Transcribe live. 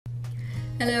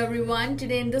Hello everyone,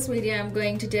 today in this video I'm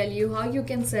going to tell you how you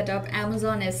can set up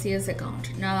Amazon SES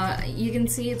account. Now you can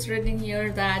see it's written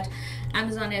here that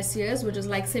Amazon SES, which is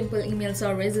like simple email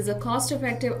service, is a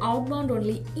cost-effective outbound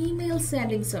only email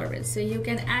sending service. So you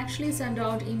can actually send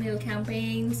out email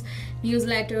campaigns,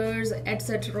 newsletters,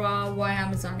 etc. via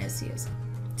Amazon SES.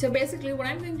 So basically what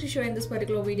I'm going to show in this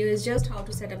particular video is just how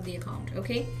to set up the account,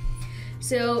 okay?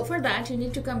 So for that you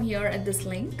need to come here at this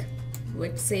link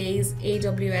which says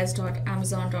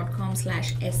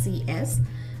aws.amazon.com/SES.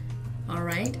 all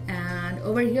right, and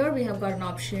over here we have got an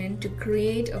option to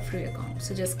create a free account,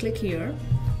 so just click here,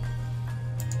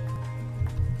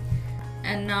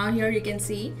 and now here you can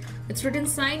see it's written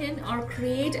sign in or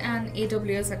create an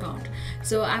AWS account.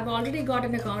 So I've already got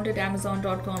an account at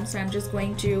amazon.com, so I'm just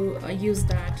going to use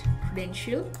that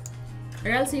credential,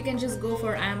 or else you can just go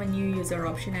for I'm a new user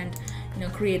option and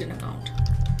create an account.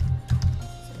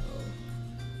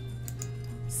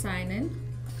 Sign in.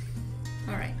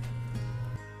 All right,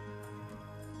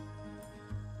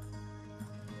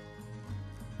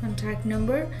 contact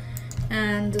number,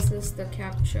 and this is the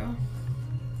captcha.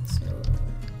 So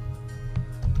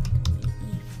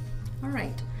all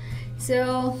right,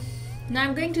 so now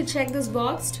I'm going to check this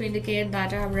box to indicate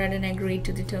that I have read and agreed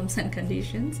to the terms and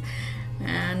conditions,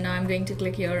 and now I'm going to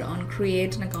click here on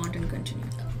create an account and continue.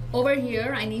 Over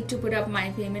here I need to put up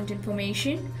my payment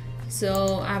information.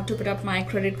 So I have to put up my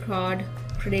credit card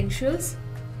credentials.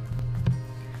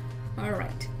 All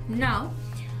right, now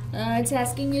it's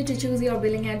asking you to choose your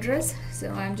billing address. So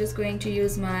I'm just going to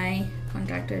use my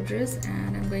contact address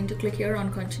and I'm going to click here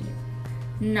on continue.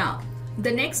 Now the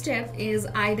next step is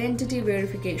identity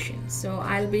verification. So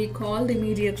I'll be called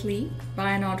immediately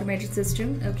by an automated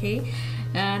system, okay?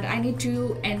 And I need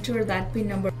to enter that PIN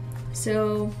number.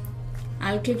 So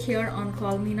I'll click here on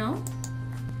call me now.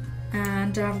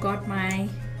 And I've got my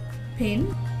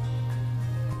PIN.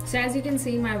 So as you can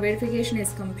see, my verification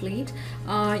is complete.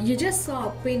 You just saw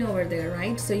a PIN over there,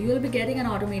 right? So you will be getting an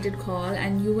automated call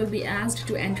and you will be asked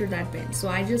to enter that PIN. So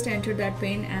I just entered that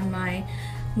PIN and my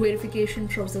verification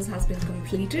process has been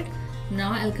completed.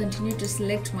 Now I'll continue to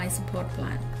select my support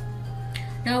plan.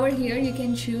 Now over here you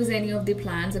can choose any of the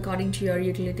plans according to your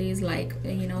utilities, like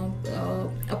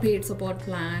a paid support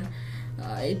plan,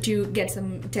 to get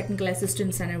some technical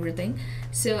assistance and everything.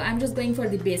 So I'm just going for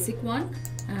the basic one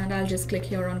and I'll just click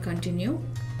here on continue.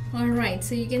 All right,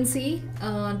 so you can see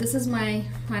this is my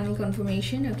final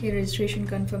confirmation, okay, registration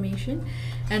confirmation,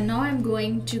 and now I'm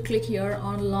going to click here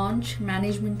on launch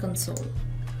management console.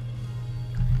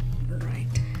 All right,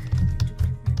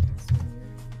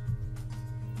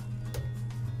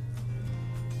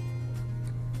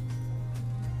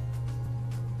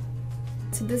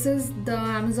 so this is the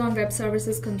Amazon Web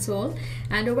Services console,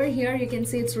 and over here you can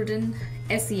see it's written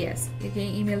SES, okay,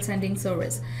 email sending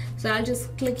service. So I'll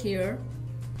just click here.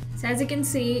 So as you can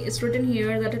see, it's written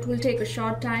here that it will take a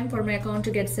short time for my account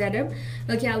to get set up.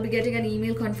 Okay, I'll be getting an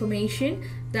email confirmation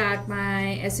that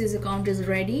my SES account is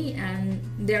ready, and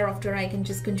thereafter I can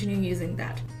just continue using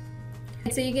that.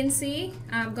 So you can see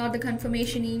I've got the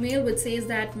confirmation email which says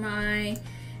that my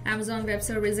Amazon Web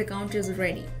Service account is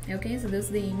ready. Okay, so this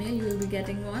is the email, you will be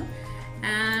getting one.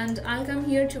 And I'll come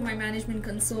here to my management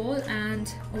console,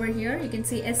 and over here you can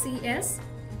see SES.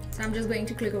 So I'm just going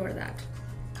to click over that.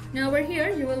 Now over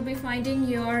here you will be finding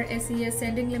your SES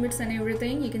sending limits and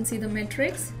everything. You can see the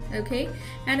metrics, okay,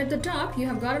 and at the top you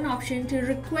have got an option to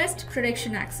request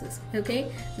production access,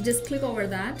 okay, so just click over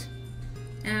that,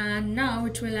 and now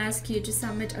it will ask you to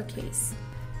submit a case.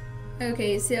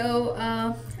 Okay, so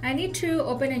I need to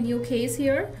open a new case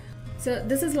here. So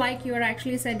this is like you are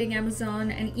actually sending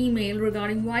Amazon an email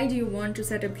regarding why do you want to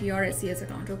set up your SES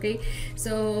account, okay?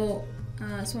 So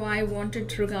I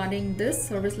wanted regarding this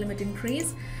service limit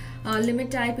increase. Limit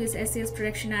type is SES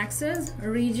production access,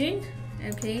 region,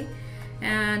 okay,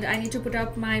 and I need to put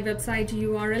up my website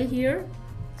URL here.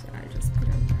 So I'll just put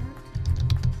up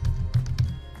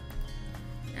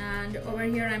that. And over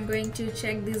here I'm going to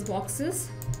check these boxes.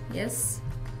 Yes.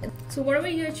 So whatever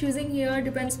you're choosing here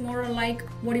depends more on like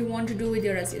what you want to do with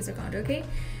your SES account, okay?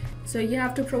 So you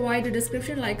have to provide a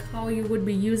description like how you would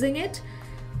be using it.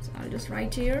 So I'll just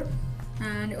write here,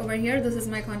 and over here this is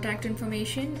my contact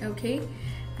information, okay?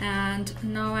 And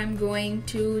now I'm going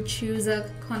to choose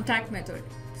a contact method.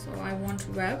 So I want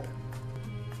web.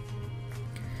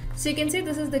 So you can see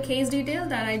this is the case detail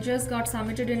that I just got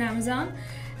submitted in Amazon,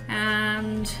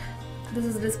 and this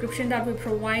is the description that we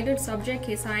provided, subject,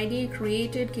 case ID,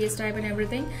 created, case type and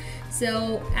everything.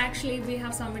 So actually we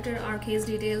have submitted our case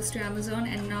details to Amazon,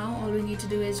 and now all we need to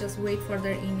do is just wait for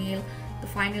their email, the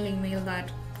final email that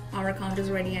our account is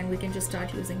ready and we can just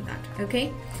start using that.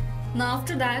 Okay, Now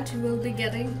after that, you will be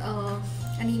getting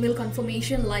an email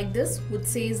confirmation like this, which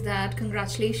says that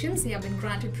congratulations, you have been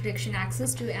granted protection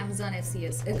access to Amazon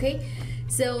SES. Okay,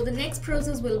 so the next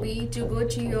process will be to go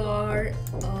to your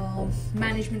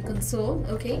management console.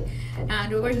 Okay,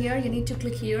 and over here you need to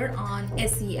click here on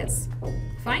SES.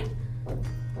 Fine.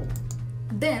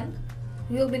 Then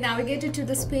you will be navigated to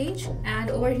this page, and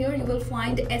over here you will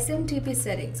find SMTP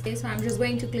settings. Okay, so I'm just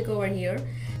going to click over here,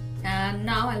 and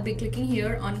now I'll be clicking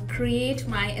here on create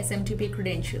my SMTP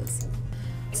credentials.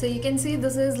 So you can see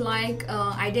this is like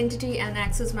identity and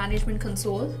access management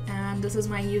console, and this is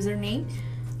my username.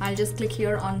 I'll just click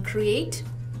here on create.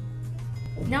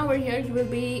 Now over here you will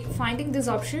be finding this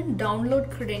option, download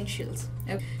credentials.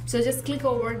 Okay. So just click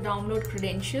over download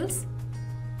credentials.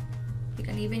 You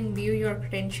can even view your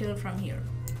credential from here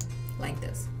like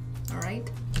this. All right,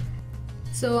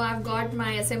 so I've got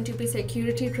my SMTP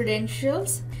security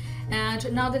credentials,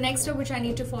 and now the next step which I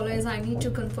need to follow is I need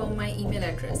to confirm my email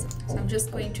address. So I'm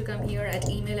just going to come here at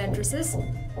email addresses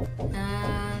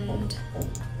and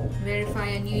verify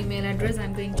a new email address.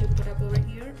 I'm going to put up over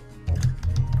here.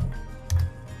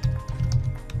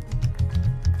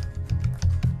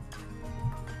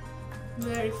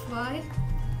 Verify.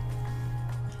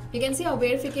 You can see our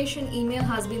verification email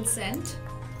has been sent.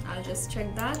 I'll just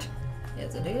check that.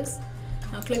 Yes, it is.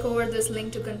 Now click over this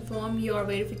link to confirm your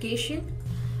verification.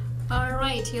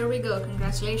 Alright, here we go.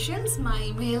 Congratulations, my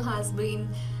email has been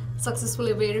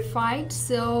successfully verified.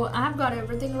 So I've got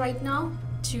everything right now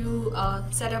to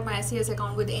set up my SES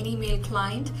account with any mail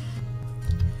client.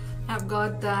 I've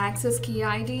got the access key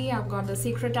ID, I've got the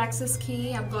secret access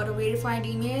key, I've got a verified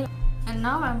email, and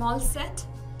now I'm all set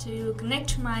to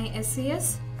connect my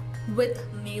SES with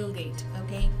Mailgate.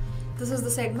 Okay, this is the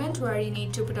segment where you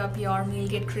need to put up your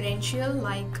Mailgate credential,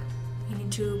 like you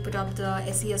need to put up the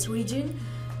SES region,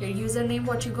 your username,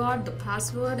 what you got, the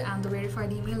password, and the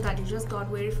verified email that you just got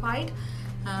verified,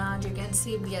 and you can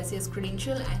save the SES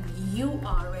credential, and you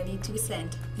are ready to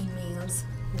send emails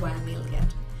via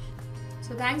Mailgate.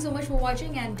 So thanks so much for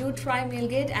watching, and do try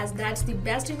Mailgate, as that's the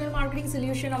best email marketing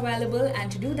solution available.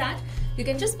 And to do that, you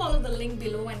can just follow the link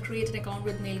below and create an account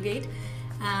with Mailgate,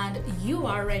 and you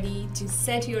are ready to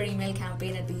set your email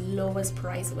campaign at the lowest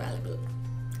price available.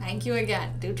 Thank you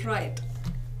again. Do try it.